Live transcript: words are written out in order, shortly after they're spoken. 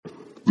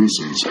This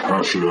is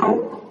Hash It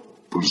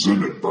Out,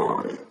 presented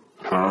by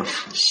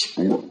Hash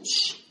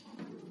Sports.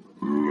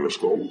 Let's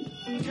go.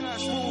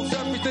 Cash rules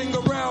everything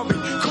around me.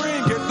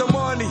 Cream, get the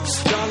money.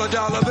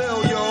 Dollar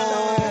bill, yo.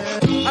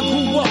 I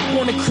grew up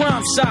on the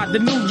crime side, the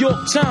New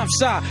York Times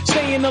side.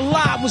 Staying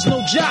alive was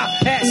no job,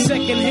 had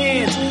second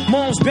hands.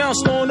 Moms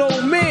bounced on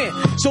old man,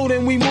 so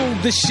then we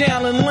moved to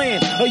Shaolin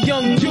Land. A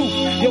young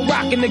youth, you're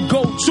rocking the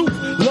go-to.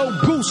 Low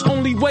goose,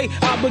 only way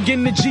I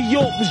begin to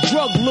G-York was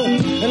drug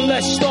loot. And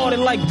let's start it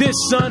like this,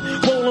 son.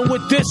 Rolling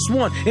with this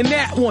one and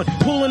that one.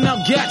 Pulling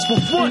out gats for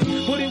fun,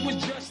 but it was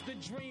just a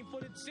dream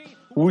for the team.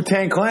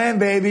 Wu-Tang Clan,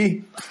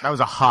 baby. That was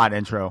a hot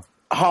intro.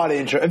 Hot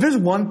intro. If there's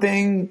one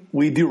thing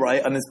we do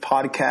right on this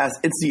podcast,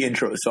 it's the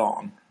intro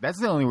song. That's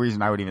the only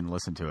reason I would even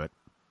listen to it.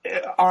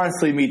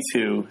 Honestly, me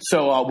too.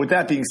 So with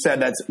that being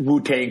said, that's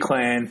Wu-Tang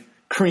Clan,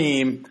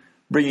 Cream,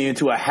 bringing you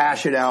to a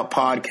Hash It Out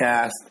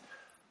podcast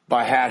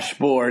by Hash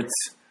Sports.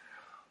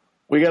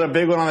 We got a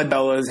big one on the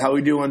Bellas. How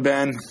we doing,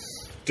 Ben?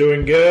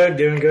 Doing good.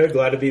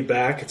 Glad to be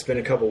back. It's been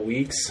a couple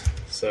weeks,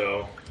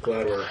 so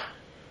glad we're...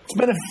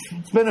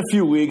 It's been a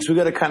few weeks. We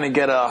got to kind of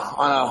get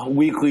on a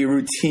weekly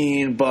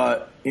routine,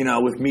 but you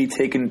know, with me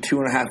taking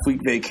 2.5 week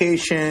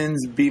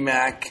vacations,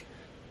 BMAC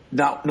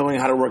not knowing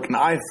how to work an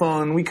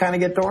iPhone, we kind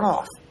of get thrown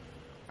off.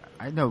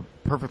 I know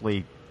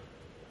perfectly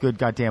good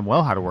goddamn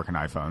well how to work an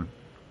iPhone.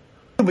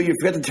 But you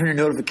forget to turn your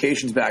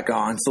notifications back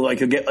on, so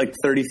like you'll get like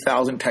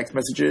 30,000 text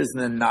messages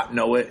and then not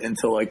know it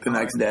until like the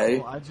next day.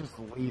 Well, I just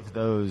leave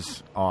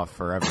those off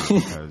forever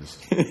because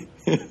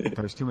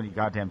there's too many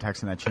goddamn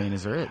texts in that chain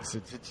as there is.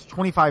 It's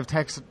 25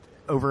 texts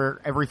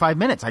over every 5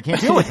 minutes. I can't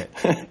deal with it.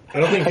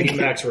 I don't think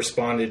BMAX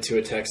responded to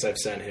a text I've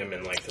sent him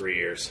in like 3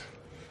 years.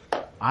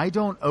 I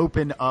don't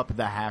open up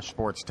the Hash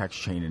Sports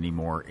text chain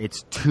anymore.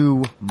 It's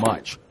too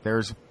much.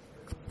 There's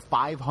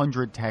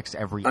 500 texts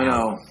every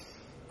hour.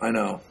 I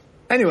know.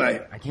 Anyway,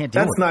 I can't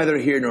deal that's with neither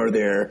here nor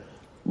there.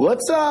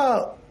 Let's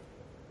hop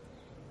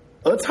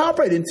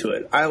right into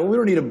it. We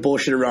don't need to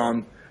bullshit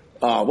around.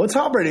 Let's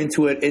hop right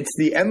into it. It's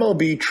the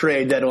MLB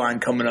trade deadline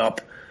coming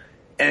up,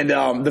 and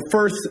the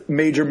first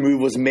major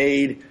move was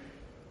made.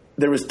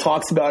 There was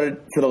talks about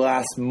it for the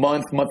last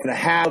month and a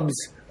half.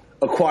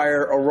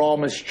 Acquire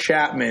Aroldis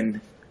Chapman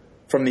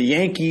from the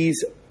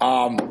Yankees.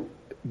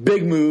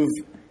 Big move.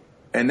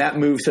 And that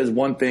move says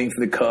one thing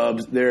for the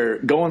Cubs. They're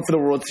going for the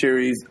World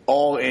Series,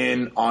 all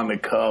in on the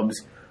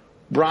Cubs.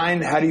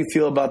 Brian, how do you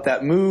feel about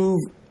that move?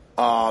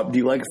 Do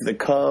you like it for the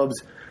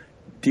Cubs?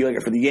 Do you like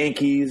it for the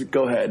Yankees?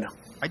 Go ahead.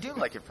 I do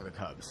like it for the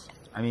Cubs.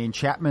 I mean,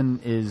 Chapman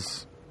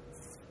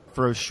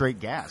throws straight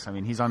gas. I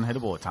mean, he's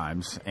unhittable at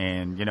times.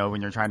 And, you know,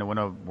 when you're trying to win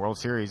a World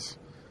Series,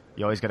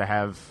 you always got to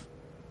have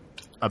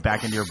a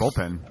back into your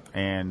bullpen.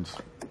 And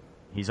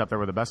he's up there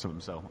with the best of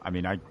them. So, I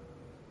mean, I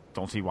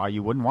don't see why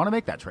you wouldn't want to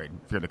make that trade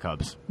if you're the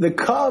Cubs. The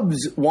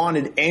Cubs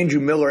wanted Andrew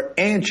Miller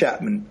and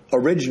Chapman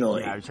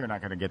originally. Yeah, you're not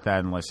going to get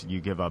that unless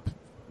you give up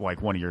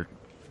like one of your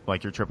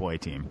AAA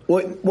team.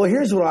 Well,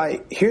 here's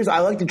I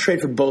like to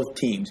trade for both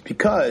teams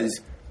because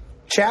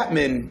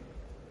Chapman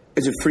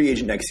is a free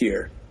agent next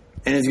year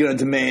and is going to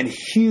demand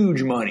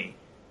huge money.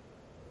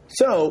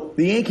 So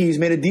the Yankees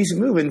made a decent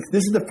move, and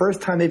this is the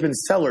first time they've been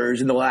sellers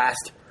in the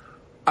last,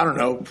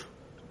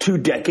 2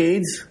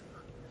 decades.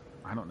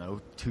 I don't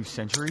know, 2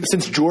 centuries?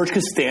 Since George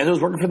Costanza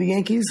was working for the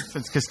Yankees?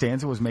 Since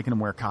Costanza was making them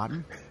wear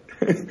cotton?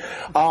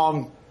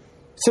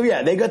 So,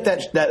 yeah, they got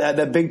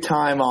that big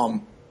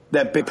time,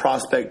 that big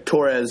prospect,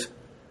 Torres.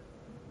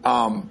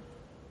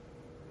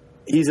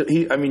 He's a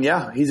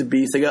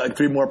beast. They got like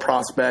 3 more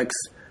prospects.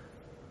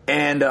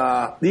 And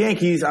the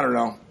Yankees, I don't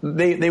know.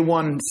 They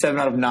won 7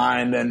 out of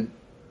 9. Then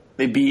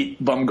they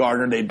beat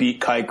Bumgarner. They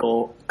beat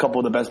Keuchel, a couple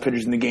of the best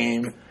pitchers in the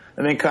game.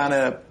 And they kind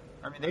of...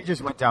 I mean, they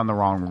just went down the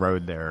wrong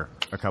road there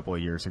a couple of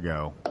years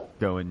ago,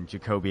 going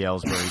Jacoby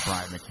Ellsbury,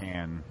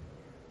 Brian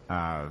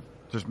McCann,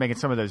 just making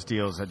some of those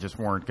deals that just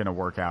weren't going to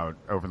work out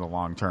over the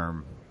long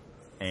term.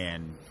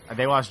 And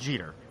they lost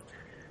Jeter.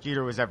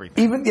 Jeter was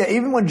everything.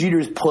 Even when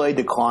Jeter's play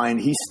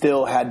declined, he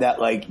still had that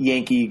like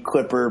Yankee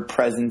Clipper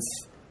presence.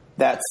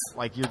 That's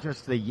like you're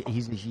just they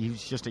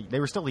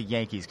were still the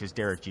Yankees because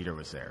Derek Jeter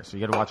was there. So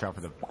you got to watch out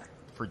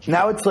for Jeter.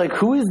 Now it's like,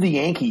 who is the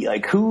Yankee?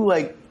 Like who?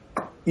 Like,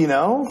 you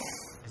know.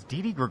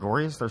 Didi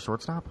Gregorius their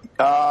shortstop?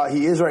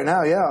 He is right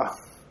now, yeah.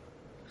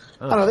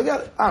 Ugh.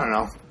 I don't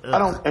know.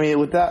 Ugh.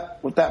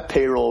 With that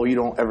payroll, you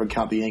don't ever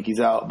count the Yankees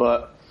out.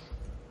 But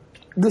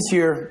this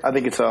year, I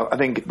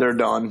think they're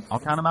done. I'll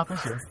count them out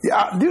this year.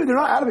 Yeah, dude, they're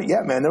not out of it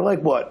yet, man. They're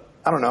like what?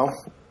 I don't know.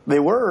 They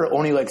were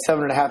only like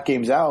 7.5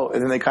 games out,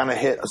 and then they kind of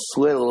hit a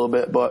slit a little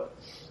bit. But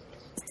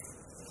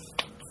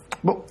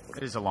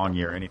it is a long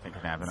year. Anything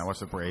can happen. I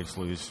watched the Braves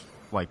lose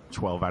like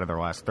 12 out of their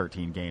last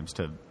 13 games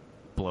to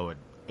blow it.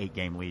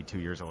 8-game lead 2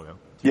 years ago.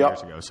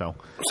 So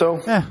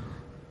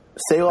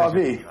say la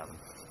vie.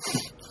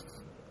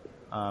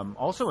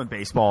 Also in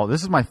baseball,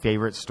 this is my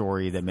favorite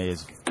story that may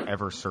have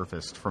ever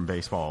surfaced from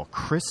baseball.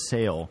 Chris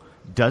Sale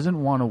doesn't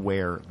want to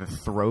wear the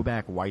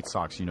throwback White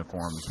Sox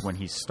uniforms when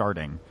he's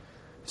starting.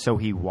 So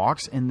he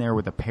walks in there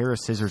with a pair of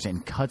scissors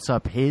and cuts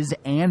up his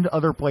and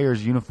other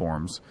players'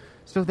 uniforms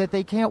so that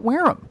they can't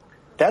wear them.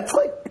 That's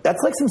like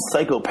some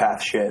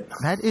psychopath shit.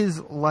 That is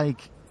like,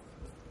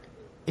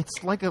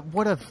 it's like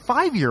what a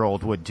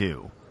 5-year-old would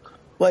do.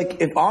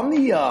 Like if I'm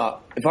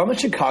the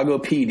Chicago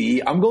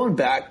PD, I'm going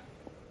back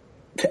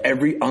to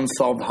every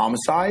unsolved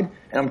homicide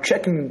and I'm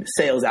checking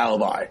Sale's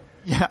alibi.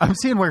 Yeah, I'm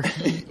seeing where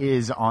he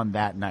is on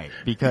that night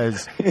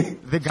because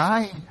the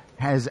guy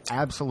has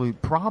absolute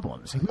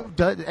problems. Who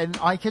does? And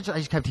I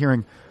just kept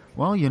hearing,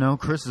 well,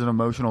 Chris is an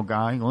emotional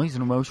guy. Well, he's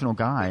an emotional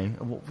guy.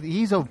 Well,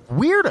 he's a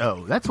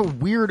weirdo. That's a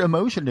weird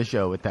emotion to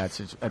show at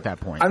that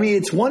point. I mean,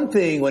 it's one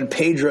thing when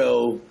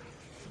Pedro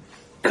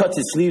cuts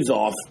his sleeves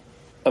off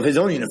of his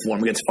own uniform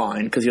and gets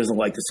fined because he doesn't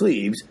like the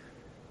sleeves.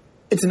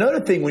 It's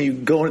another thing when you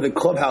go into the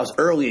clubhouse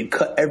early and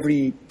cut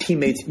every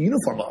teammate's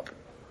uniform up.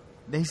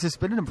 They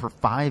suspended him for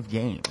 5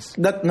 games.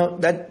 That's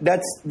not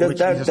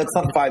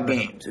 5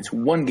 games. It's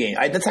 1 game.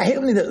 I hate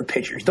when they do the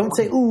pictures. Don't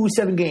say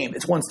 7 games.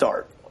 It's 1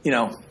 start.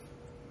 Yeah,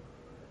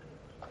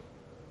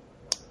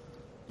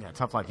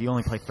 tough life. You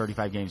only play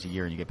 35 games a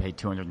year and you get paid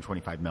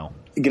 $225 million.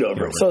 Get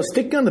over it. So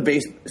sticking on the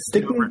base.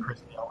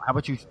 How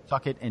about you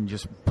suck it and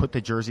just put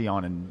the jersey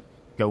on and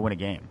go win a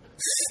game?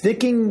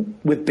 Sticking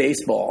with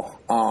baseball.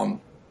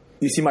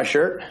 You see my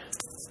shirt?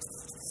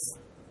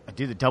 I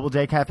do the Double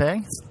Day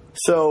Cafe.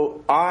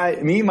 So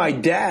me and my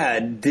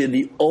dad did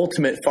the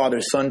ultimate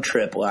father-son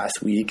trip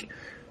last week.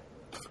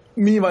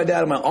 Me and my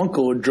dad and my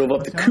uncle drove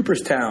up to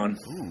Cooperstown.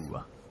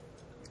 Ooh.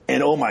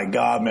 And oh my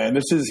God, man,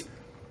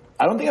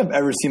 I don't think I've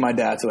ever seen my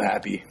dad so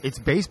happy. It's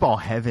baseball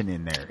heaven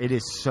in there. It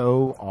is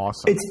so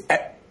awesome. It's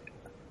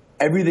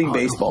everything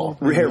baseball.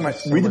 Read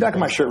the back of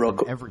my shirt real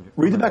quick.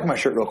 Read the back of my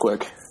shirt real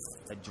quick.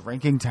 A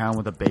drinking town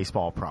with a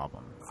baseball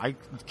problem.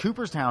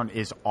 Cooperstown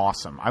is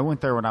awesome. I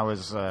went there when I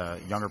was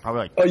younger,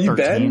 probably like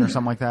 13 or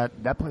something like that.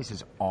 That place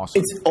is awesome.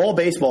 It's all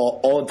baseball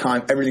all the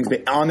time. Everything's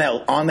on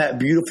that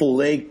beautiful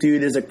lake,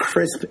 dude. There's a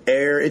crisp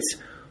air.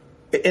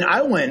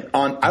 I went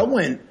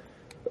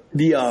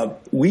the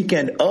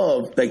weekend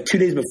of, like 2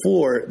 days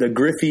before the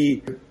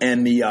Griffey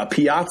and the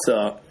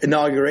Piazza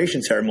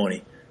inauguration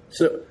ceremony.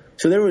 So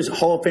there was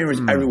Hall of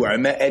Famers everywhere. I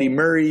met Eddie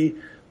Murray,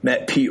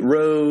 met Pete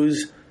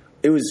Rose.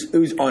 It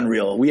was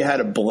unreal. We had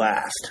a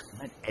blast.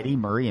 Eddie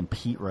Murray and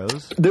Pete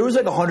Rose? There was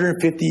like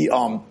 150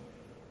 Hall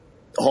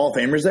of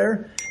Famers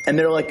there, and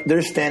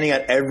they're standing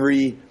at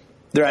every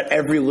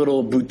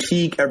little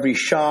boutique, every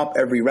shop,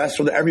 every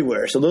restaurant,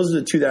 everywhere. So those are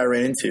the 2 that I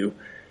ran into.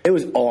 It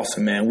was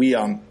awesome, man.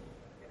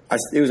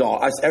 It was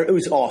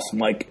awesome.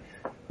 Like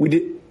we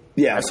did,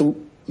 So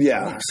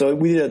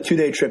we did a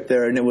 2-day trip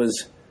there, and it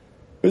was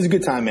a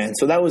good time, man.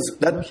 So that was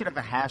that. We should have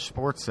a Hash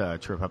Sports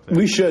trip up there.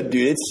 We should,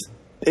 dude.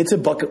 It's a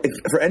bucket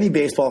for any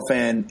baseball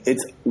fan.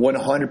 It's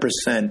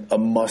 100% a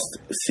must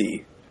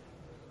see.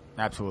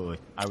 Absolutely,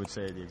 I would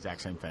say the exact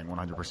same thing.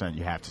 100%,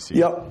 you have to see.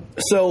 Yep.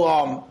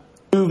 So,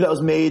 move that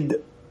was made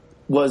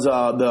was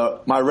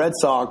my Red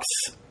Sox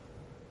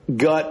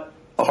got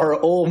our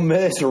Ole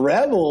Miss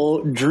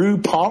Rebel Drew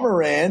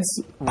Pomerantz.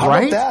 How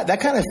about that?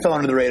 That kind of fell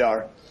under the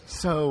radar.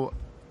 So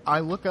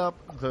I look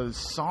up the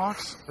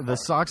Sox. The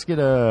Sox get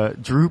a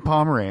Drew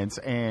Pomerantz,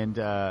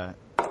 and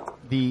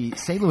the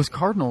St. Louis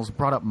Cardinals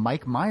brought up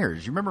Mike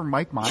Myers. You remember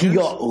Mike Myers? He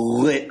got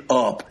lit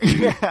up.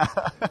 Yeah.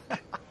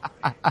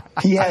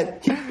 he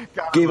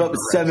gave up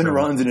 7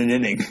 runs in an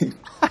inning.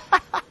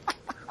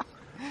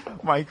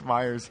 Mike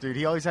Myers, dude.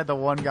 He always had the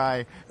one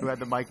guy who had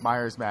the Mike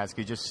Myers mask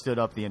who just stood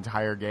up the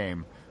entire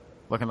game,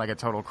 looking like a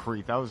total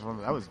creep. That was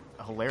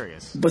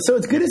hilarious. But so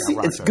it's good to see.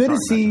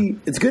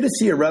 It's good to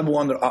see a rebel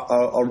on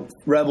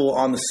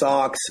the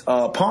Sox.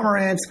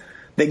 Pomerantz.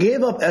 They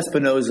gave up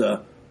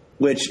Espinoza,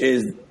 which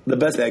is the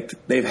best pick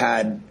they've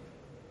had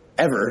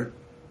ever,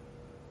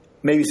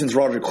 maybe since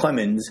Roger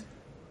Clemens.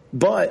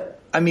 But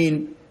I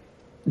mean,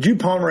 Drew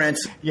Pomerantz.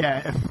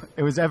 Yeah,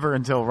 it was ever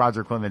until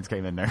Roger Clemens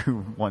came in there,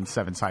 who won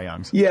 7 Cy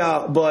Youngs.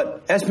 Yeah,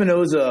 but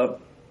Espinoza,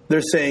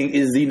 they're saying,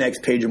 is the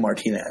next Pedro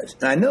Martinez,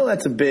 and I know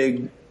that's a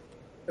big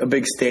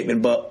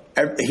statement, but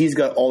he's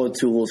got all the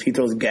tools. He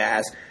throws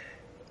gas,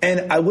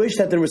 and I wish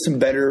that there was some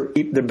better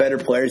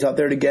players out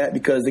there to get,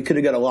 because they could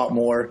have got a lot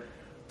more.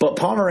 But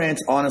Pomerantz,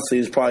 honestly,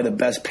 is probably the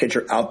best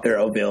pitcher out there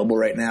available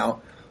right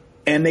now.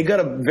 And they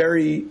got a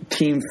very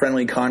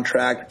team-friendly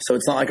contract, so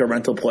it's not like a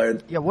rental player.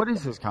 Yeah, what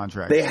is his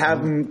contract? They have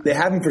him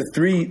for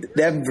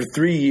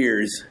 3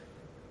 years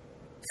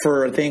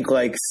for, I think,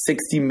 like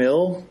 $60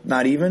 million,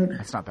 not even.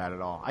 That's not bad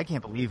at all. I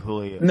can't believe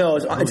Julio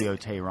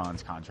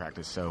Teheran's contract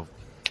is so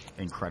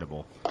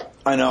incredible.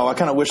 I know. I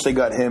kind of wish they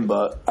got him,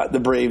 but the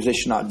Braves, they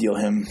should not deal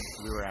him.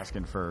 We're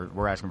asking for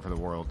the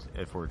world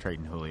if we're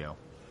trading Julio.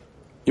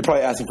 You're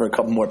probably asking for a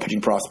couple more pitching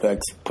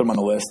prospects. Put them on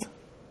the list.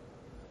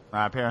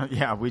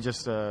 Yeah, we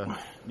just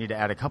need to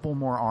add a couple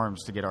more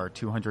arms to get our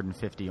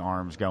 250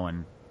 arms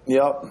going.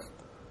 Yep.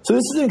 So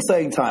this is an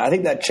exciting time. I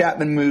think that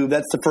Chapman move,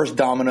 that's the first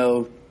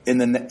domino in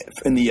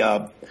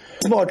the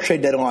baseball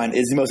trade deadline,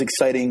 is the most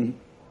exciting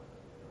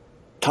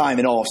time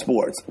in all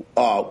sports,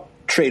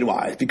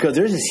 trade-wise, because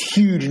there's this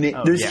huge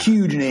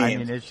huge names. I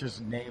mean, it's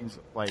just names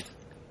like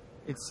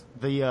It's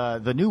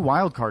the new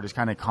wild card has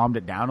kind of calmed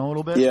it down a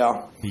little bit.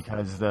 Yeah.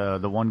 Because the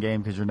one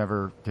game because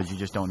you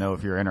just don't know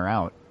if you're in or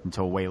out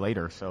until way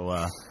later.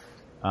 So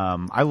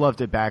I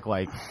loved it back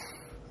with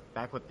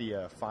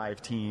the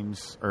 5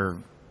 teams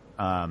or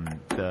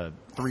the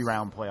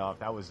 3-round playoff.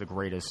 That was the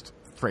greatest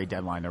trade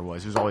deadline there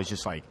was. It was always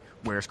just like,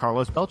 where's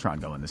Carlos Beltran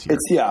going this year?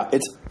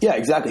 It's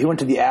exactly. He went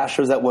to the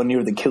Astros that one year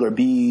with the Killer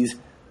Bees.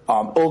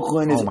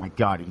 Oakland is. Oh my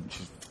God!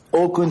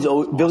 Oakland's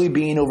Billy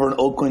Bean over in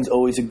Oakland's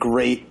always a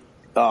great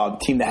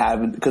team to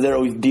have because they're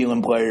always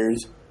dealing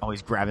players.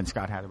 Always grabbing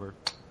Scott Hatteberg.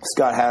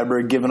 Scott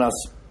Hatteberg giving us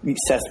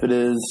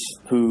Cespedes,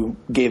 who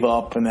gave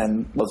up and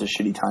then was a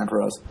shitty time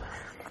for us.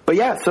 But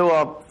yeah,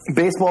 so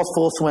baseball's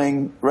full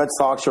swing. Red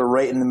Sox are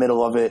right in the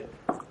middle of it.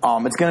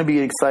 It's going to be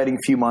an exciting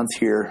few months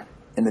here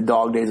in the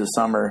dog days of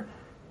summer,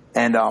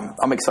 and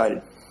I'm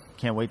excited.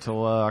 Can't wait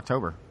till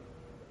October.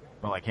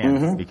 Well, I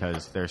can't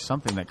because there's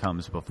something that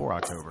comes before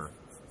October.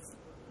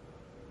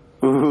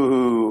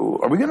 Ooh,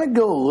 are we going to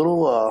go a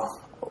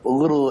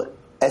little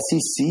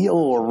SEC, a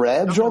little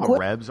Rebs real quick?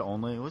 Rebs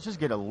only. Let's just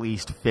get at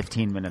least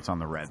 15 minutes on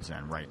the Rebs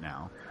then right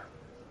now.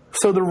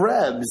 So the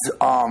Rebs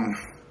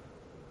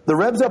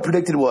are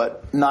predicted,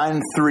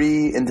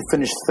 9-3 and to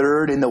finish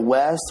third in the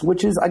West,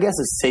 which is, I guess,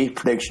 a safe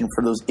prediction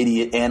for those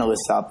idiot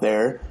analysts out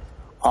there.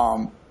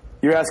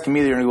 You're asking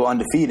me they're going to go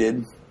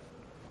undefeated,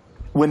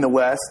 win the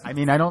West. I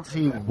mean, I don't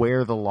see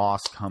where the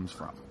loss comes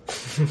from.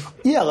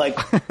 Yeah, like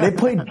they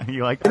played.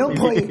 You like they don't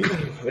play.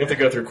 They have to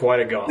go through quite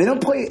a gauntlet.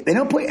 They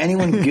don't play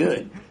anyone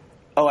good.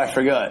 Oh, I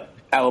forgot.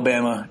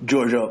 Alabama,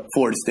 Georgia,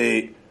 Florida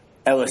State,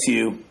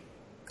 LSU,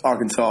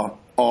 Arkansas,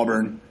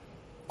 Auburn,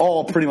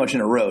 all pretty much in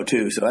a row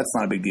too. So that's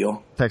not a big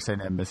deal. Texas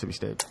A&M, Mississippi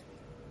State.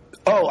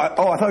 I thought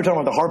you were talking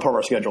about the hard part of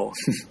our schedule.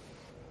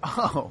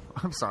 Oh,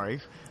 I'm sorry.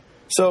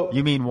 So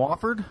you mean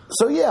Wofford?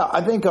 So yeah, I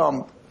think I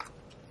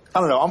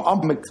don't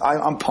know.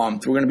 I'm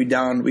pumped. We're going to be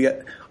down.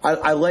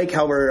 I like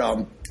how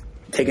we're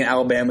taking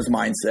Alabama's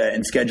mindset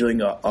and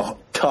scheduling a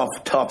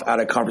tough out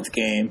of conference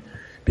game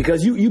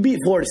because you beat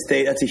Florida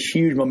State. That's a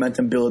huge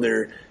momentum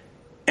builder,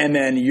 and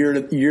then you're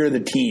the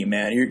team,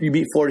 man. You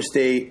beat Florida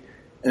State,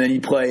 and then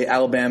you play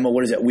Alabama.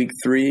 What is that? Week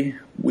 3,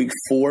 week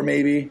 4,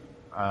 maybe.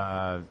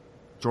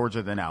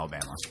 Georgia then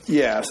Alabama.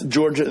 Yes,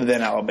 Georgia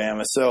then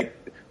Alabama. So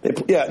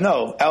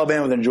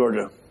Alabama then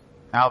Georgia.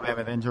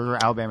 Alabama then Georgia.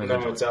 Alabama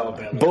then Georgia. It's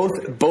Alabama.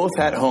 Both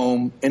at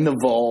home in the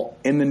vault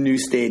in the new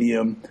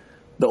stadium.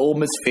 The Ole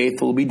Miss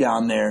faithful will be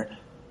down there,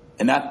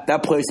 and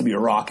that place will be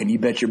rocking. You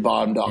bet your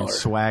bottom dollar. And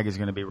Swag is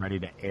going to be ready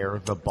to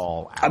air the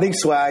ball out. I think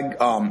Swag.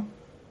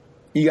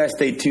 You guys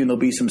stay tuned. There'll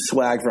be some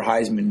Swag for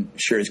Heisman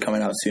shirts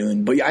coming out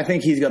soon. But yeah, I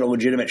think he's got a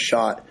legitimate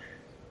shot.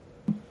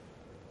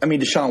 I mean,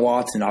 Deshaun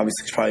Watson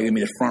obviously is probably going to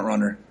be the front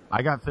runner.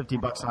 I got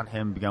 $50 on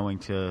him going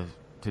to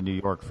New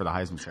York for the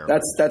Heisman ceremony.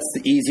 That's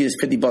the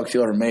easiest $50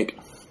 you'll ever make.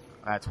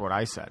 That's what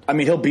I said. I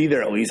mean, he'll be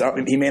there at least.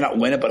 He may not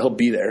win it, but he'll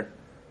be there.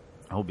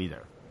 He'll be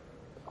there.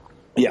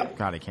 Yeah.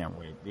 God, I can't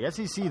wait. The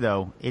SEC,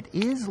 though, it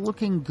is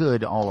looking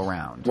good all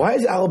around. Why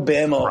is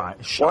Alabama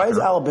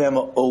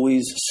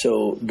always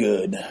so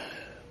good?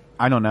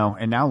 I don't know.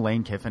 And now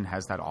Lane Kiffin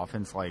has that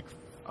offense like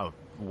a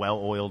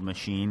well-oiled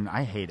machine.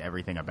 I hate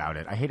everything about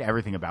it. I hate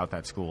everything about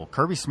that school.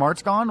 Kirby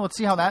Smart's gone. Let's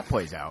see how that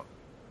plays out.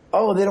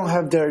 Oh, they don't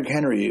have Derrick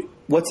Henry.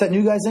 What's that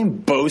new guy's name?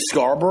 Bo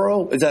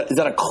Scarborough? Is that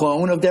a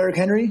clone of Derrick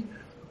Henry?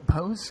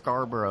 Bo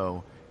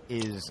Scarborough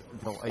is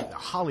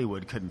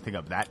Hollywood couldn't think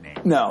of that name.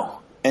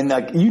 No. And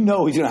he's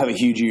going to have a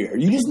huge year.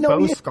 You just know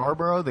Bo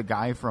Scarborough, the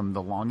guy from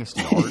The Longest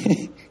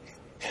Yard.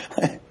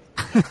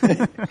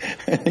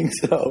 I think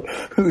so.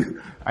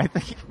 I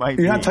think it might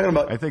you're be. Not talking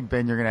about. I think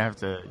Ben, you're gonna have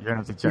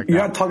to check. You're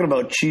not talking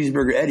about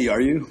Cheeseburger Eddie, are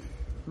you?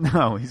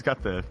 No, he's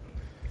got the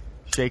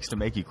shakes to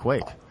make you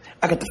quake.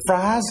 I got the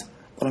fries,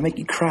 but I make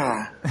you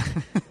cry.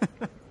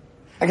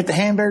 I got the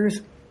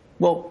hamburgers.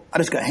 Well, I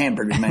just got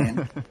hamburgers,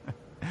 man.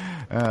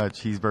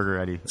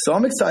 Cheeseburger Eddie. So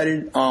I'm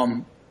excited.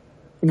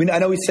 I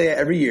know we say it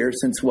every year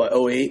since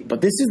 2008,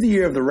 but this is the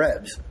year of the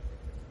Rebs.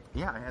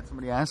 Yeah, I had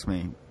somebody ask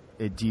me,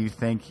 do you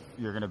think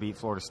you're going to beat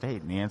Florida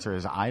State? And the answer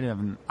is I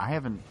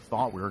haven't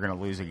thought we were going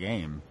to lose a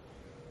game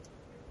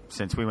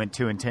since we went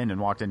 2-10 and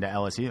walked into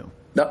LSU.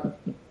 That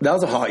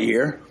was a hot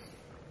year.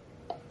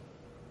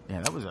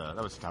 Yeah, that was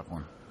a tough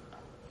one.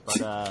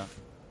 But a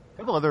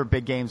couple other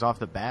big games off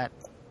the bat.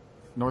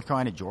 North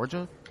Carolina,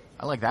 Georgia.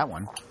 I like that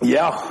one.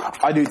 Yeah,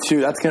 I do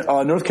too. That's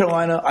North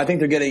Carolina. I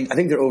think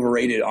they're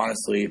overrated,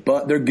 honestly,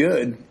 but they're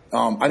good.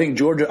 I think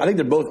Georgia. I think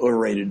they're both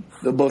overrated.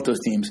 Both those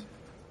teams.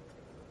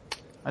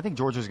 I think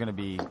Georgia's going to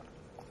be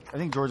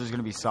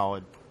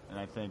solid, and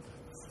I think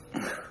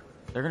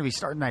they're going to be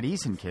starting that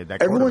Eason kid.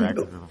 That quarterback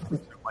so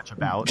much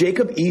about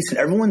Jacob Eason.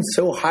 Everyone's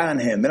so high on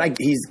him, and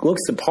he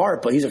looks the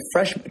part, but he's a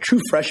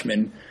true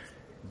freshman.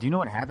 Do you know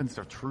what happens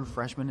to true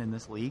freshmen in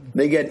this league?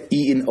 They get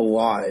eaten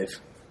alive.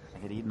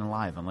 They get eaten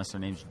alive unless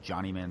their name's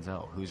Johnny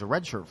Manziel, who's a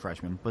redshirt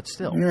freshman, but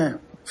still. Yeah,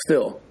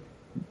 still.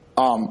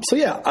 So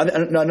yeah,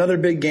 another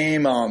big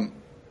game.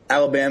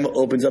 Alabama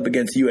opens up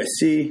against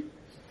USC.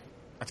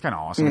 That's kind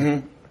of awesome.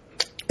 Mm-hmm.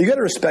 You got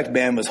to respect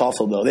Bama's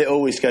hustle, though. They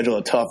always schedule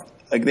a tough,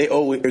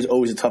 there's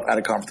always a tough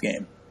out-of-conference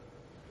game.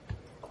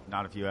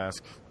 Not if you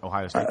ask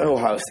Ohio State.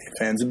 Ohio State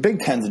fans. The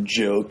Big Ten's a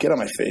joke. Get on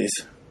my face.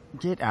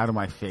 Get out of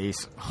my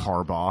face,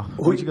 Harbaugh.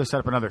 Why don't you go set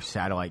up another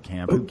satellite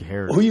camp? Who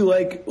cares? Who you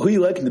like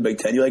in the Big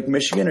Ten? You like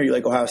Michigan or you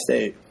like Ohio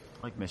State?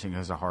 I like Michigan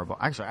because of Harbaugh.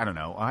 Actually, I don't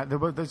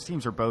know. Those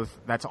teams are both.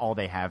 That's all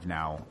they have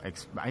now.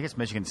 I guess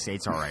Michigan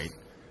State's all right.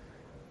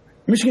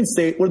 Michigan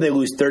State, what did they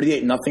lose?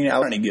 38-0. Not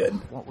any good.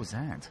 What was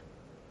that?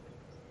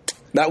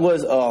 That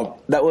was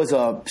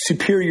a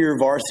superior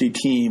varsity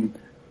team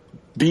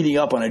beating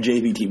up on a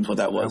JV team. Is what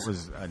that was. That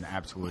was an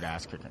absolute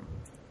ass kicking.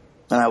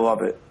 And I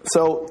love it.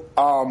 So,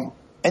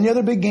 any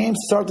other big games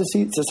to start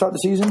the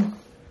season?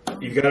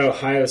 You got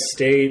Ohio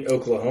State,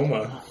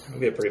 Oklahoma. That'll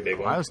be a pretty big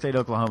one. Ohio State,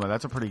 Oklahoma.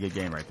 That's a pretty good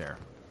game right there.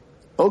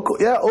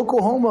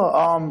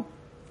 Oklahoma.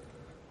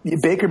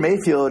 Baker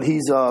Mayfield.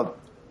 He's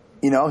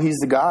he's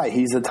the guy.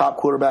 He's the top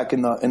quarterback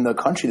in the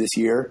country this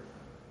year.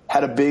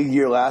 Had a big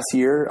year last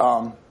year.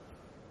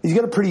 He's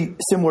got a pretty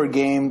similar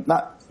game.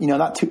 Not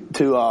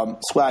to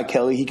Swag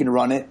Kelly. He can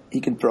run it.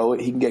 He can throw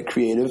it. He can get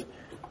creative.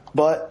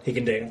 But he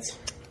can dance.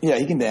 Yeah,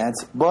 he can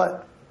dance.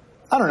 But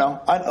I don't know.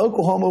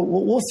 Oklahoma,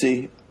 we'll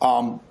see.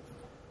 I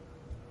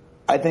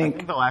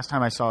think the last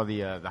time I saw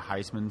the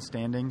Heisman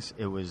standings,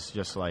 it was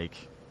just like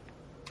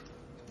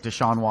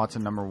Deshaun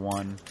Watson number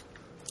 1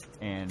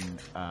 and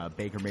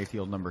Baker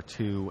Mayfield number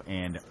 2,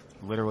 and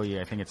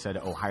literally I think it said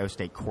Ohio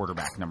State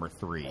quarterback number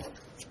 3.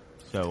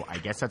 So I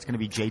guess that's going to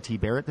be JT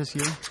Barrett this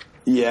year.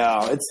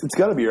 Yeah, it's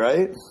got to be,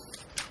 right.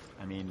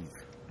 I mean,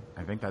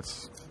 I think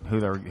that's who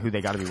they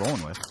got to be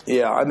rolling with.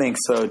 Yeah, I think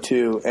so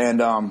too,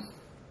 and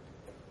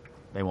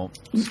they won't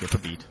skip a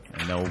beat,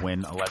 and they'll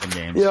win 11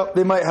 games. Yeah,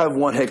 they might have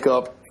one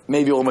hiccup.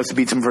 Maybe almost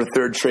beats them for a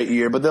third straight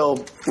year, but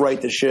they'll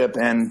right the ship,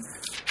 and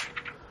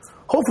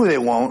hopefully they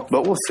won't,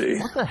 but we'll see.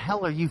 What the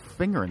hell are you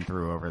fingering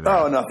through over there?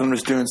 Oh, nothing. I'm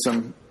just doing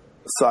some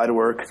side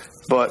work.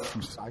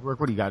 Some side work?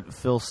 What do you got?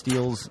 Phil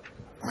Steele's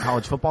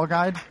college football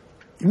guide?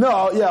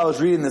 No, yeah, I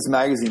was reading this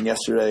magazine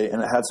yesterday,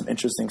 and it had some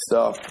interesting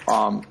stuff.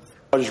 I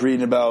was just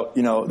reading about,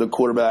 the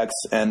quarterbacks,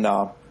 and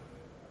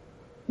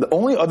the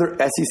only other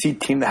SEC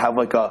team that have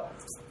like a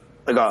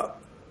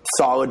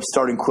solid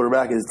starting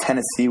quarterback is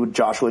Tennessee with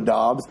Joshua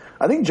Dobbs.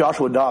 I think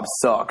Joshua Dobbs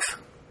sucks.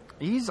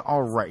 He's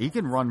all right. He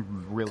can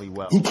run really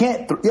well. He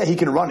can't. He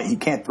can run it. He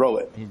can't throw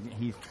it.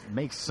 He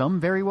makes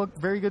some very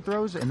good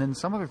throws, and then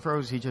some other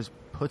throws he just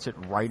puts it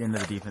right into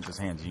the defense's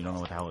hands. And you don't know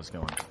what the hell is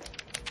going.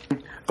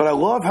 But I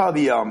love how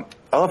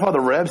the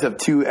Rebs have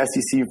 2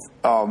 SEC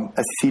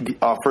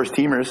first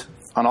teamers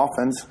on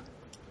offense.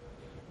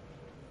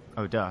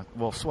 Oh, duh.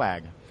 Well,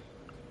 Swag.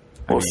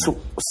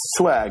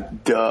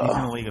 Swag. Duh. He's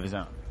in a league of his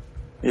own.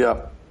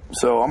 Yeah.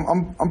 So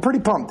I'm pretty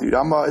pumped, dude.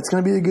 It's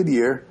going to be a good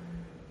year,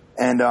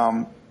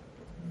 and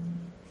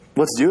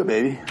let's do it,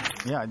 baby.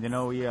 Yeah,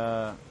 we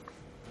off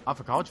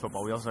of college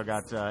football, we also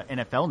got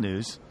NFL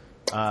news.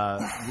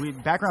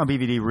 Background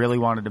BVD really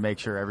wanted to make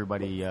sure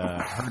everybody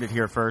heard it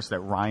here first that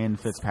Ryan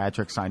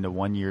Fitzpatrick signed a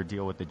 1-year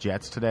deal with the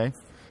Jets today.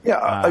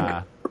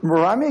 Yeah.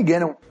 Remind me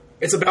again.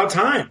 It's about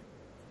time.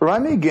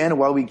 Remind me again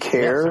why we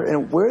care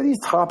and where are these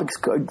topics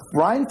go.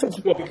 Ryan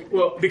Fitzpatrick.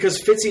 Well,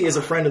 because Fitzy is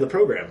a friend of the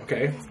program,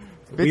 okay?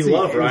 We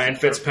love Ryan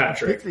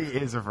Fitzpatrick.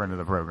 Fitzy is a friend of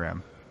the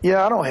program.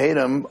 Yeah, I don't hate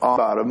him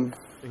about him.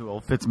 Who,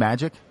 old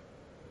Fitzmagic?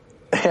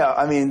 Yeah,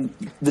 I mean,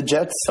 the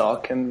Jets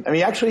suck. And I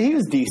mean, actually, he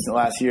was decent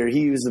last year.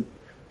 He's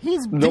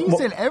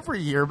decent every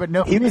year, but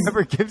no one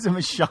ever gives him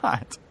a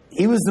shot.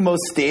 He was the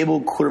most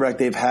stable quarterback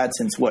they've had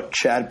since,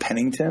 Chad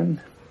Pennington?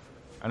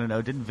 I don't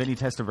know. Didn't Vinny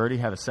Testaverde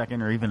have a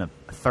second or even a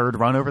third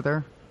run over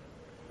there?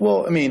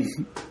 Well, I mean,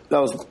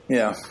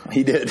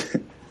 he did.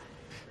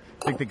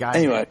 I think the guy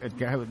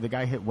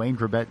hit Wayne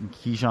Grabett and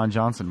Keyshawn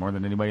Johnson more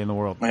than anybody in the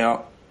world.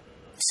 Yeah.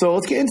 So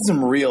let's get into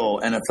some real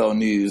NFL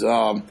news.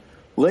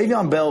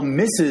 Le'Veon Bell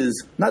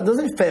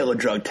doesn't fail a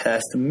drug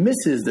test,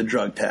 misses the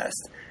drug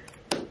test.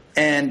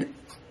 And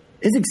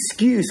his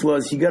excuse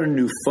was he got a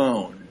new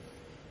phone.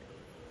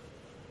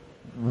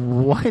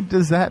 What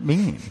does that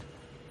mean?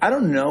 I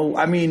don't know.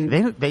 I mean,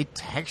 they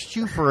text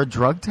you for a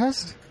drug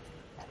test?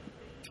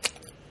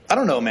 I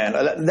don't know, man.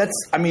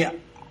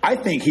 I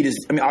think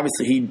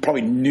obviously he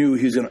probably knew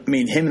he was going to,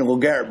 him and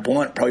LeGarrette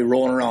Blount probably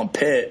rolling around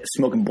Pitt,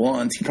 smoking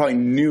blunts. He probably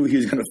knew he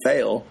was going to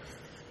fail.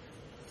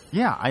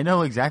 Yeah, I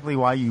know exactly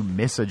why you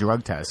miss a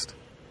drug test.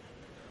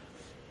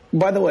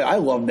 By the way, I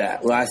love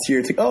that. Last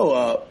year,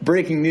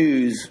 breaking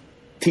news,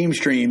 team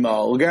stream,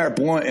 LeGarrette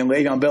Blount and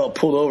Le'Veon Bell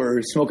pulled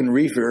over smoking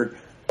reefer,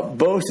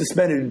 both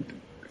suspended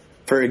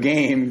for a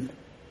game.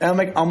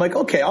 And I'm like,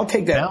 okay, I'll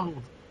take that.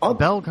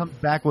 Bell comes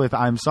back with,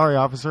 "I'm sorry,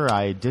 officer,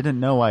 I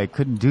didn't know I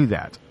couldn't do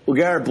that."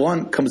 LeGarrette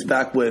Blount comes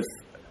back with,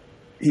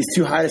 "He's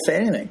too high to say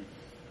anything."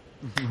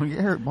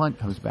 LeGarrette Blount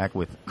comes back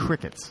with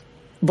crickets.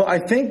 But I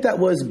think that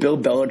was Bill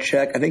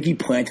Belichick. I think he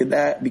planted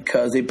that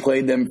because they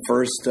played them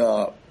first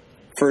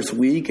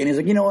week, and he's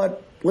like, you know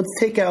what? Let's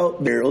take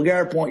out there.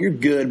 LeGarrette Blount, you're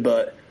good,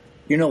 but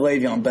you're no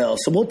Le'Veon Bell,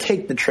 so we'll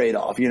take the trade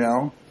off.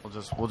 We'll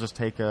just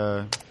take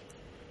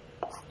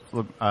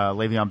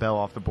Le'Veon Bell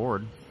off the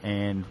board,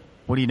 and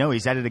What do you know?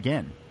 He's at it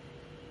again.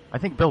 I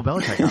think Bill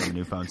Belichick got him a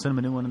new phone. Sent him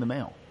a new one in the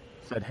mail.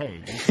 Said,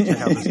 hey, you should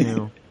check out this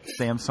new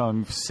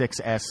Samsung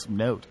 6S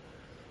Note.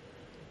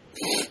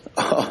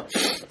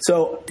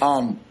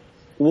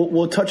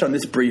 We'll touch on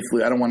this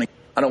briefly. I don't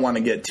want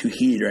to get too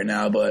heated right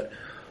now, but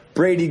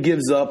Brady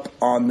gives up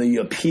on the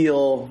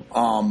appeal.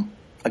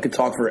 I could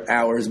talk for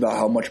hours about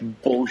how much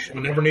bullshit.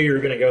 I never knew you were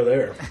going to go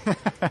there.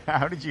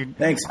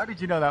 Thanks. How did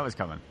you know that was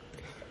coming?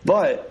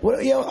 But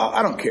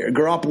I don't care.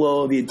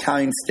 Garoppolo, the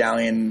Italian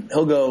stallion,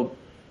 he'll go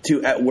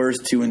to at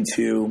worst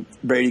 2-2.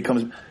 Brady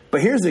comes.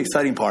 But here's the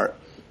exciting part.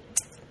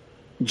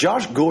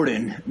 Josh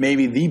Gordon,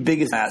 maybe the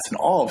biggest ass in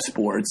all of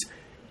sports,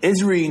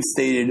 is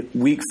reinstated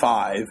week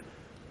 5.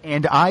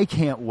 And I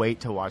can't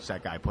wait to watch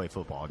that guy play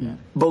football again.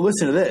 But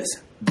listen to this.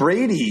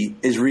 Brady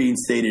is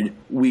reinstated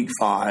week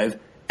 5.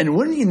 And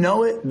wouldn't you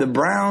know it, the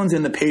Browns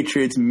and the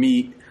Patriots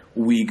meet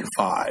week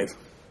 5.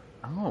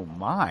 Oh,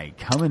 my.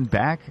 Coming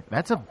back?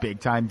 That's a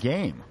big-time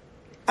game.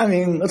 I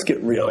mean, let's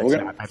get real.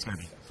 That's going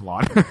to be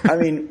flawed. I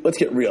mean, let's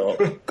get real.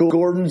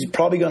 Gordon's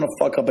probably going to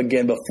fuck up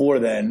again before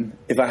then.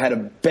 If I had a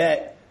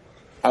bet,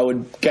 I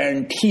would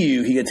guarantee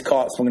you he gets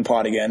caught smoking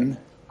pot again.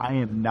 I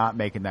am not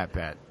making that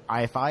bet.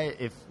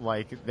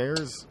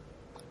 There's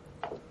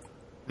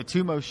the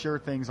two most sure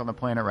things on the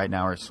planet right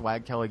now are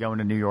Swag Kelly going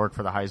to New York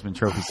for the Heisman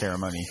Trophy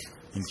ceremony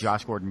and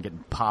Josh Gordon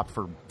getting popped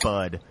for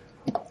bud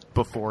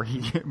before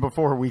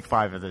week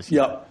 5 of this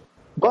year. Yep.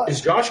 But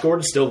is Josh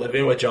Gordon still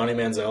living with Johnny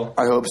Manziel?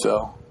 I hope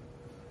so.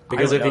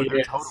 Because if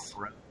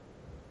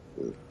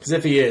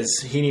he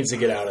is, he needs to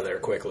get out of there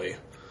quickly.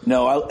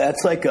 No,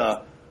 that's like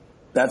the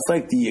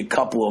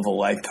couple of a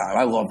lifetime.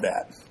 I love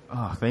that.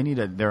 Oh, they need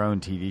their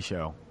own TV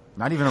show.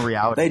 Not even a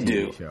reality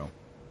TV show.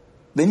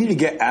 They need to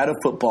get out of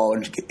football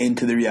and get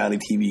into the reality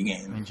TV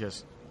game. And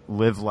just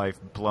live life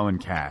blowing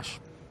cash.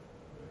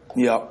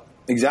 Yep,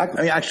 exactly.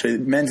 I mean, actually,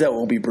 Manziel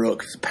won't be broke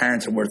because his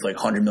parents are worth like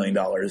 $100 million.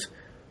 God,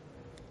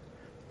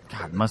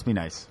 must be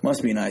nice.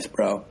 Must be nice,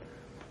 bro.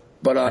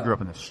 But I grew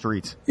up in the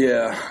streets.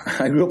 Yeah,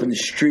 I grew up in the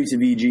streets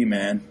of EG,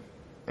 man.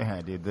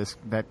 Yeah, dude,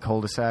 that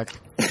cul-de-sac,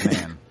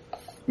 man.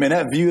 Man,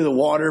 that view of the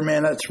water,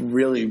 man, that's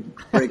really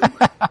breaking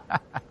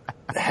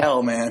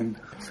hell, man.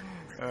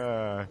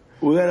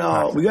 We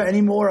got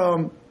any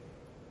more?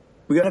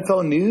 We got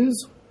NFL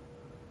news?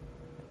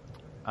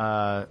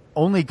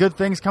 Only good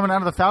things coming out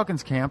of the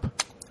Falcons camp.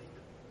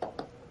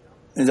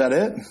 Is that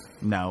it?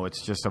 No,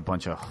 it's just a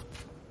bunch of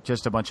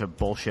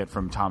bullshit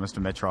from Thomas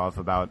Dimitrov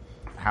about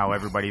how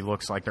everybody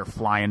looks like they're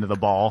flying to the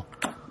ball.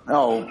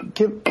 Oh,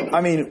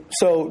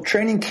 so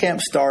training camp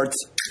starts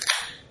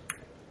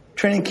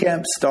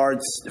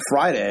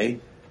Friday,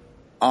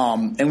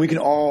 and we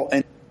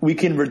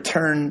can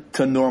return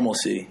to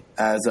normalcy.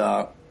 As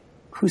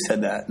who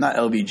said that? Not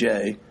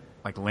LBJ.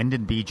 Like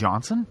Lyndon B.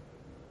 Johnson?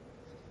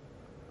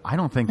 I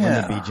don't think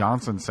Lyndon B.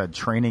 Johnson said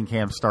training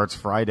camp starts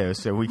Friday,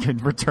 so we can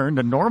return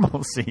to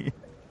normalcy.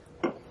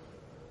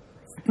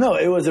 No,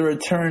 it was a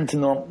return to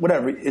normal.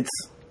 Whatever.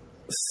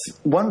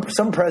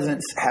 Some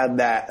presidents had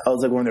that. I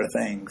was like one of their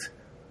things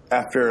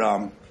after.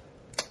 It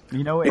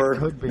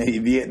could be maybe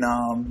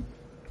Vietnam.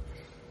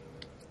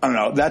 I don't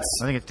know. I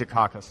think it's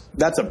Dukakis.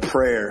 That's a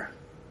prayer.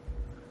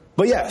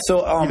 But yeah,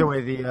 so either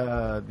way,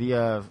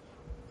 the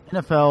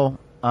NFL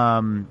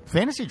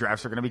fantasy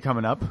drafts are going to be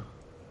coming up.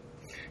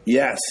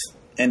 Yes,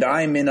 and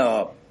I'm in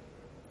our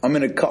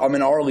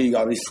league,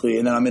 obviously,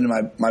 and then I'm in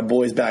my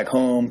boys back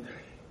home.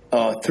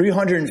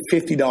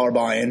 $350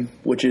 buy-in,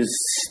 which is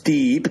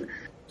steep.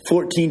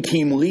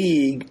 14-team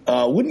league.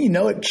 Wouldn't you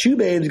know it? Chew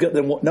Babe's got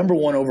the number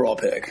 1 overall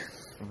pick.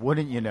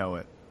 Wouldn't you know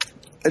it?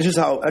 That's just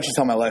how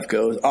my life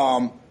goes.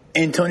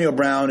 Antonio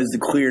Brown is the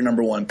clear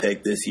number 1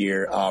 pick this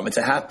year. It's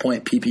a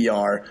half-point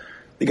PPR.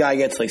 The guy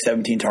gets like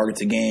 17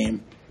 targets a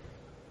game.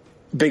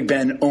 Big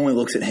Ben only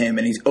looks at him,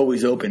 and he's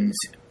always open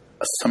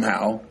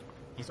somehow.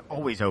 He's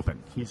always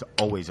open.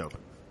 Always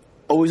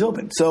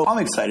open. So I'm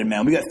excited,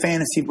 man. We got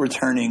fantasy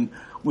returning.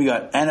 We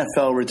got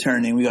NFL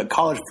returning. We got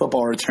college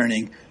football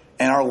returning.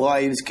 And our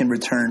lives can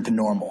return to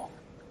normal.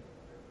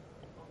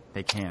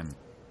 They can.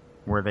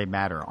 Where they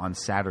matter, on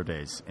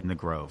Saturdays in the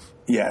Grove.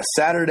 Yeah,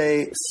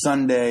 Saturday,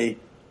 Sunday.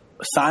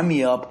 Sign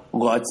me up.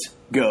 Let's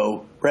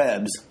go,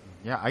 Rebs.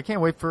 Yeah, I can't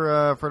wait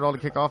for it all to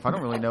kick off. I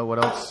don't really know what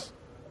else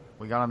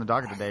we got on the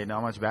docket today.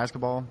 Not much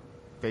basketball.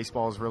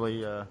 Baseball is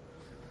really.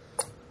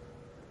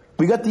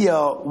 We got the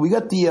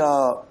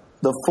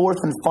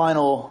 4th and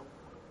final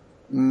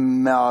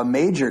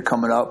major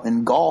coming up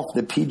in golf,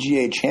 the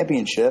PGA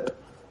Championship.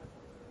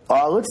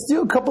 Let's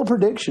do a couple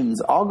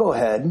predictions. I'll go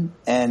ahead,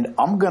 and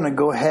I'm going to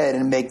go ahead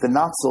and make the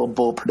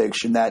not-so-bold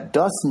prediction that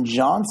Dustin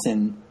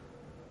Johnson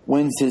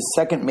wins his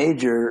second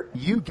major.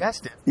 You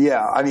guessed it. Yeah,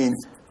 I mean,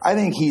 I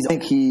think he –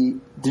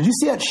 did you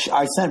see that?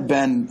 I sent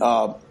Ben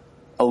a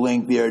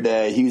link the other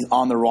day. He was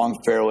on the wrong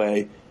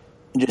fairway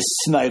and just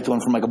sniped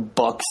one from like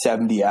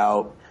 $170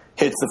 out,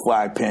 hits the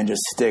flag pin,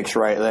 just sticks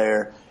right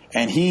there.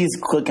 And he's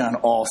clicking on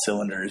all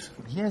cylinders.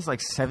 He has like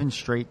 7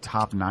 straight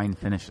top 9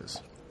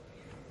 finishes.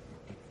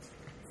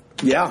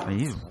 Yeah. I mean,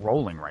 he's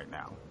rolling right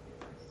now.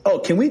 Oh,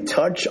 can we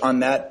touch on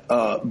that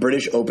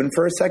British Open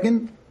for a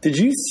second? Did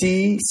you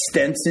see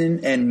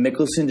Stenson and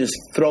Mickelson just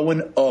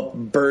throwing up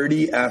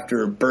birdie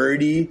after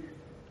birdie?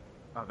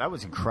 Oh, that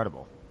was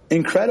incredible.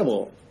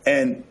 Incredible.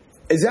 And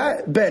is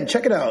that, Ben,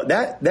 check it out.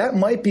 That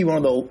might be one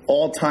of the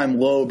all-time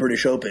low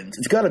British Opens.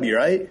 It's got to be,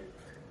 right?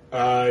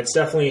 It's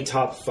definitely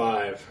top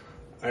 5.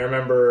 I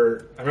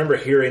remember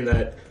hearing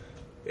that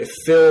if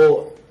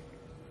Phil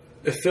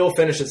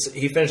finishes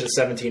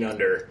 17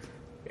 under,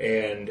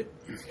 and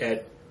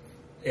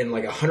in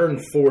like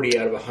 140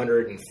 out of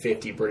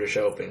 150 British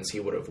Opens, he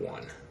would have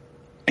won.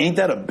 Ain't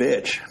that a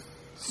bitch?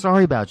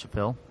 Sorry about you,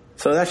 Phil.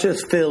 So that's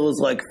just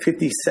Phil's like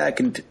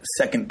 52nd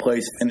second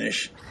place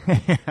finish.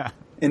 Yeah.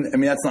 And I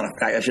mean, that's not a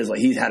fact. That's just like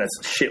he's had a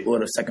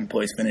shitload of second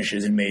place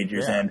finishes in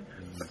majors, Yeah. and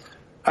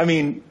I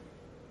mean,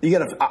 you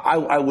gotta.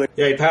 I would.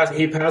 Yeah,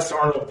 he passed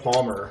Arnold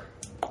Palmer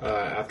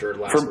after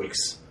last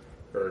week's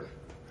or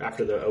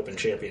after the Open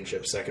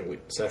Championship second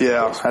week.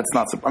 Yeah, place. that's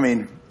not. I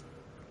mean,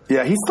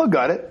 yeah, he's still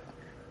got it.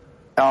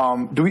 Are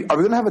we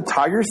gonna have a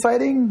Tiger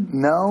sighting?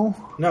 No.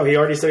 No, he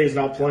already said he's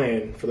not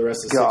playing for the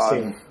rest of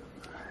 16.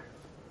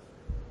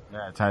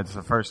 Yeah, it's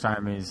the first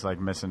time he's like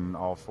missing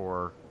all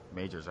 4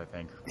 majors, I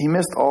think. He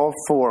missed all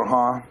 4,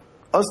 huh?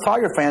 Us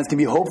Tiger fans can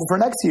be hopeful for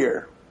next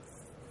year.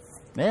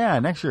 Yeah,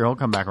 next year he'll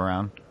come back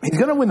around. He's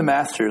gonna win the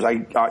Masters.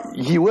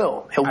 He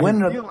will. He'll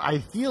win.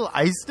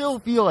 I still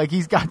feel like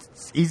he's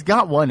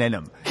got one in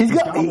him. He's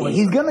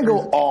gonna go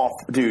off,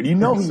 dude. You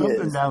know he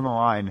something is. down the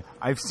line.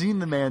 I've seen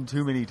the man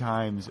too many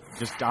times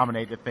just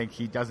dominate to think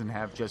he doesn't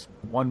have just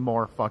one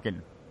more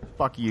fucking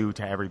fuck you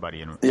to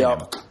everybody in him.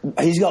 Yeah,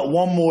 he's got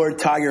one more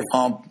Tiger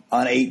pump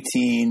on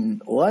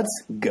 18.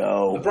 Let's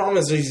go. The problem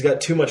is he's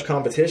got too much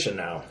competition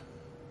now.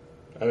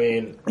 I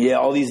mean, yeah,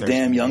 all these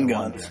damn young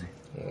guns.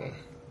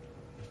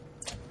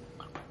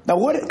 Now,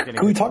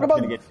 can we talk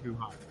about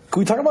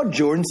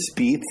Jordan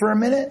Spieth for a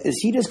minute? Is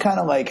he just kind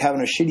of like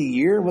having a shitty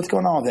year? What's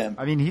going on with him?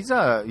 I mean, he's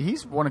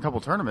won a couple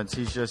tournaments.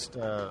 He's just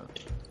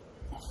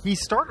he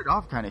started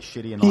off kind of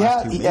shitty in the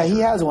last 2 weeks. Yeah,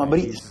 he has one, but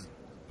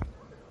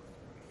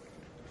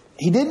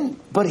he didn't.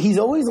 But he's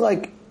always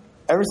like,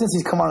 ever since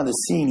he's come onto the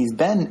scene, he's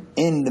been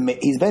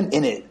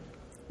in it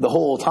the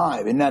whole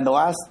time. And then the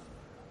last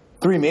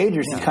 3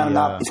 majors, he's kind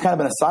of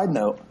been a side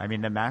note. I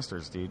mean, the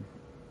Masters, dude,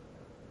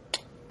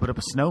 put up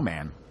a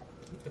snowman.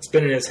 it's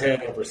been in his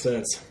head ever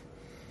since.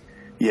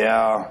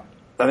 Yeah,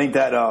 I think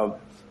that's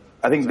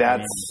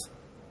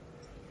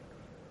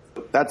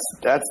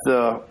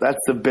the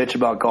bitch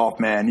about golf,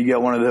 man. You get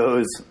one of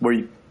those where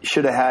you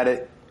should have had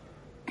it,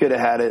 could have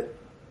had it,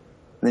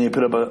 then you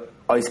put up a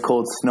ice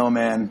cold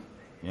snowman.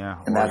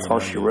 Yeah, and that's all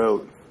she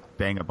wrote.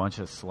 Bang a bunch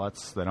of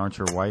sluts that aren't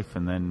your wife,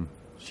 and then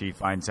she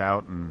finds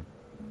out and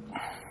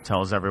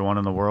tells everyone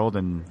in the world,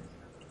 and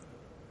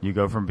you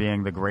go from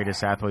being the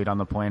greatest athlete on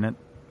the planet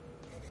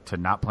to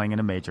not playing in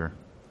a major.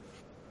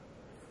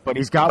 But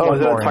he's got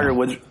one more.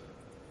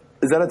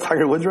 Is that a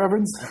Tiger Woods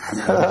reference?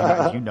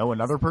 You know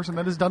another person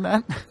that has done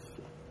that?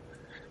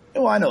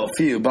 Well, I know a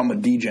few, but I'm a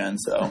degen,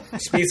 so.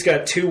 Spieth's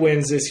got 2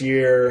 wins this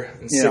year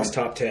and 6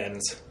 top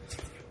 10s.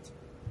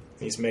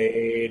 He's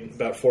made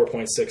about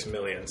 $4.6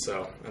 million,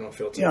 so I don't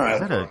feel too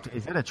bad.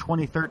 Is that a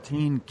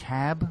 2013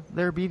 cab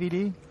there,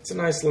 BVD? It's a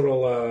nice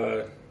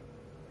little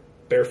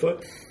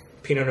barefoot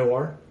Pinot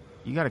Noir.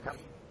 You got a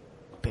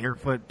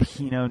barefoot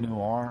Pinot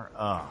Noir?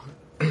 Ugh.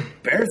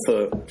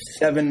 Barefoot,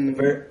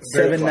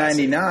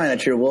 $7.99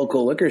 at your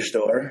local liquor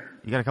store.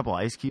 You got a couple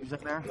ice cubes in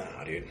there?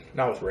 Nah, dude,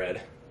 not with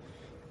red.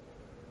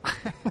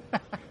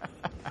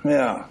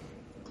 Yeah.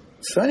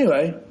 So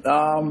anyway,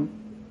 I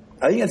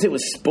think that's it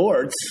with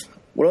sports.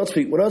 What else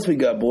we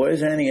got,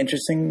 boys? Anything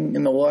interesting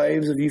in the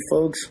lives of you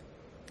folks?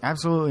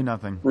 Absolutely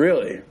nothing.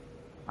 Really?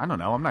 I don't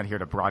know. I'm not here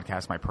to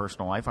broadcast my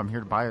personal life. I'm here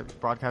to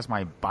broadcast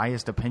my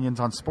biased opinions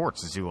on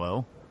sports,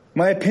 Zulo.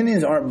 My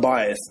opinions aren't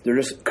biased. They're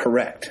just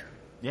correct.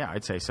 Yeah,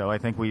 I'd say so. I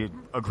think we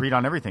agreed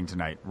on everything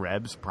tonight.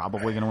 Reb's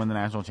probably going to win the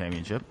national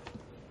championship.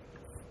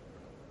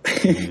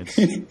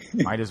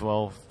 Might as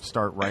well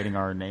start writing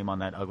our name on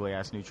that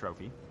ugly-ass new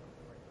trophy.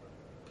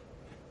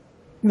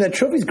 That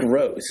trophy's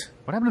gross.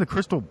 What happened to the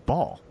crystal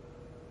ball?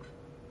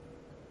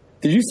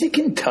 Did you see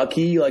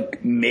Kentucky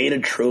made a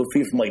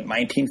trophy from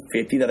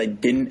 1950 that they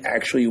didn't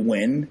actually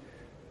win?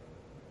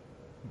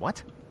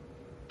 What?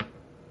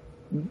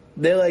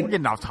 We're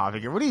getting off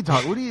topic here. What are you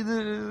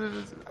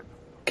talking?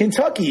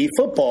 Kentucky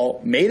football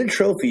made a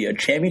trophy, a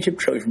championship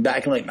trophy from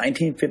back in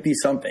 1950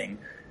 something.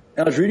 And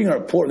I was reading a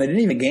report and they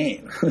didn't even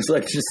game. It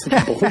was just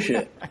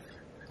bullshit.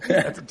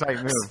 That's a tight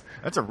move.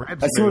 That's a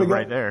Rebs move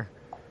right there.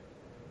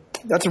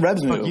 That's a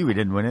Rebs move. Fuck you, we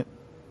didn't win it.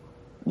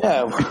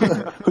 Yeah,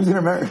 who's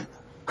gonna remember?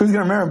 Who's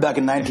gonna remember back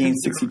in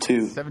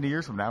 1962? 70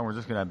 years from now, we're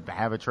just gonna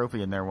have a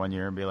trophy in there one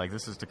year and be like,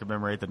 "This is to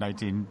commemorate the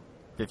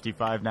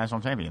 1955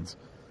 national champions."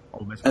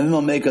 And then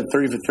they'll make a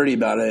 30 for 30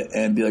 about it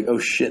and be like, "Oh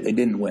shit, they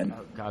didn't win."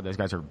 Oh, God, those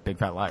guys are big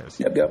fat liars.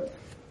 Yep.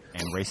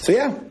 And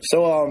racist.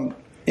 So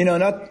yeah,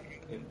 not.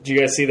 Do you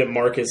guys see that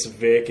Marcus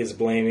Vick is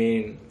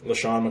blaming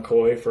LaShawn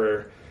McCoy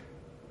for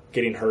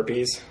getting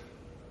herpes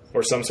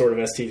or some sort of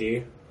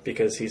STD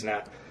because he's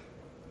not?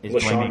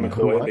 LaShawn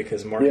McCoy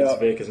because Marcus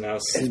Vick is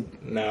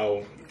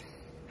now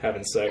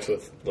having sex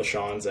with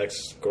LaShawn's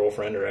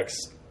ex-girlfriend or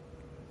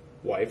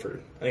ex-wife, or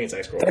I think it's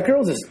ex-girlfriend.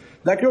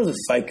 That girl's a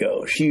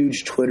psycho.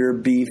 Huge Twitter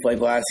beef like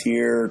last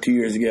year or 2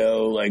 years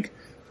ago, like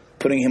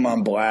putting him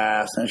on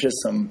blast, and it's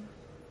just some.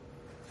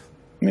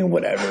 I mean,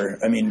 whatever.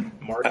 I mean,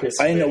 Marcus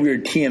I didn't know we were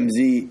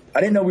TMZ. I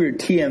didn't know we were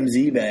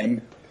TMZ,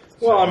 Ben.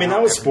 Well, I mean,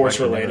 that was sports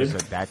related.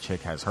 That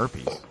chick has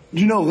herpes.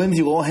 Did you know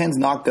Lindsay Lohan's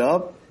knocked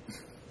up?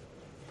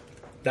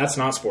 That's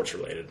not sports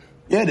related.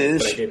 Yeah, it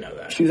is. But I did know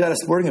that. She was at a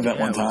sporting event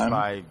one time.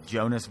 By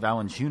Jonas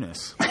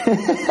Valanciunas.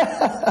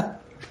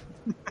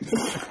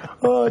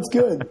 Oh, it's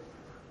good.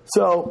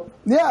 So,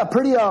 yeah,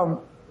 pretty.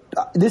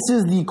 This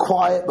is the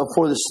quiet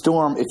before the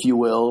storm, if you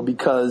will,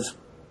 because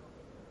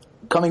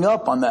coming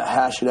up on that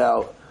Hash It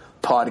Out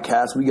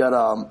podcast, we got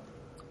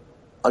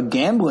a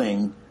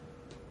gambling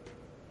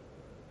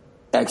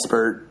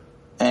expert,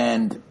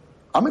 and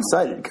I'm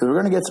excited because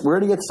we're gonna get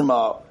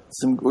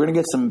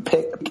some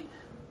pick.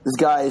 This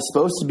guy is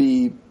supposed to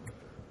be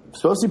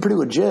pretty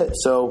legit,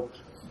 so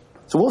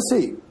we'll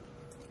see.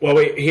 Well,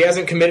 he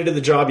hasn't committed to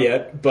the job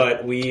yet,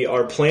 but we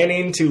are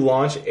planning to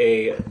launch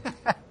a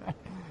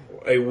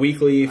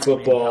weekly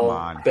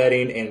football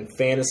betting and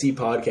fantasy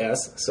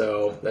podcast,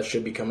 so that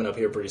should be coming up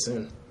here pretty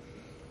soon.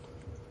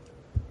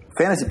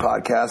 Fantasy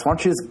podcast. Why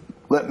don't you just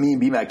let me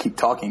and B-Mac keep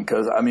talking?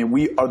 Because, I mean,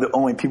 we are the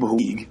only people who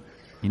league.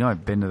 You know,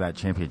 I've been to that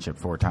championship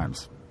 4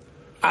 times.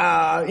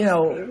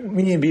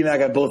 Me and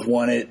B-Mac have both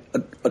won it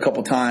a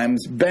couple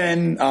times.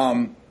 Ben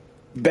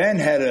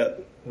had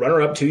a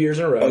runner-up 2 years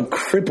in a row.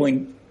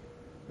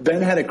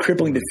 Ben had a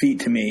crippling defeat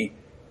to me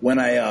when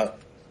I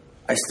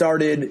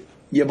started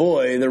your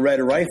boy, the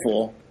Red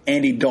Rifle,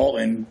 Andy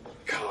Dalton.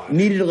 God.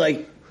 Needed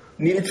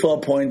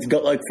 12 points,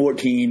 got like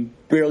 14,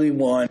 barely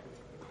won.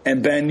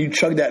 And Ben, you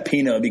chugged that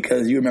Pinot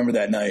because you remember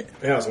that night.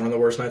 Yeah, it was one of the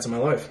worst nights of my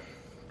life.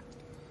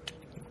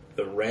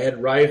 The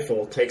Red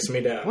Rifle takes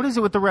me down. What is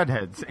it with the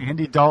redheads?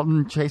 Andy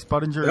Dalton, Chase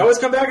Budinger? They always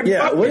come back and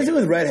fuck what me. is it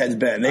with redheads,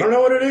 Ben? I don't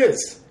know what it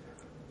is.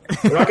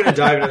 We're not going to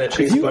dive into that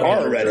Chase You are a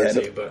Budinger redhead.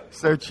 jersey, but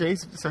So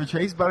Chase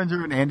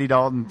Budinger and Andy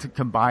Dalton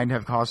combined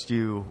have cost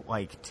you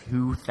like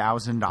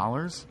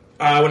 $2,000?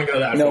 I wouldn't go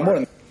that No, far. more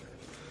than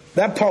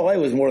that. Parlay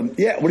was more than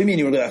what do you mean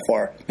you wouldn't go that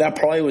far? That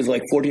parlay was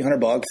like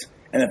 $1,400,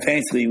 and the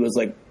fantasy league was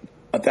like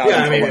 $1,000.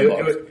 Yeah, I mean,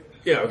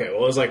 okay.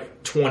 Well, it was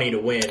like 20 to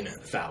win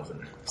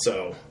 1,000.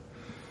 So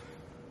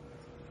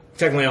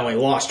technically, I only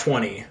lost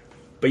 20.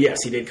 But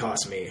yes, he did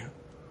cost me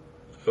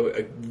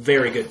a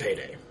very good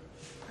payday.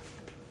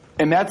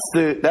 And that's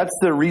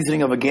the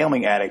reasoning of a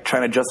gambling addict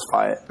trying to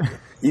justify it.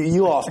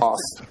 You lost.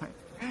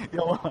 You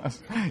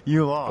lost. I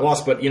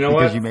lost, but you know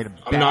Because what? you made a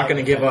I'm not going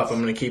to give bad up.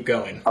 I'm going to keep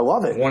going. I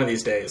love it. One of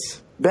these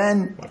days,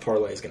 Ben, my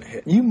parlay is going to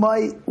hit. you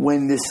might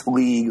win this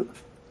league.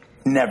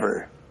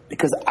 Never,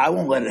 because I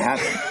won't let it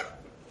happen.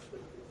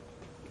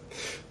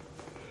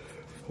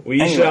 We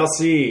Anyway. shall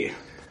see.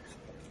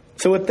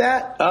 So with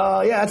that,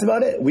 that's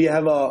about it. We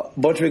have a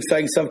bunch of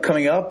exciting stuff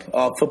coming up.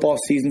 Football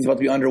season's about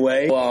to be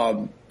underway.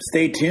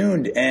 Stay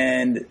tuned,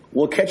 and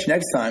we'll catch you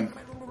next time.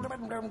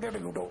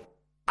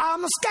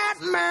 I'm a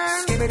scat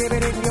man.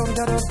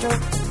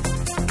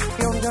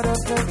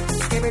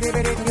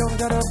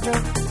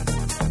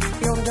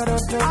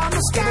 I'm a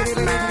scat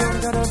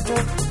man.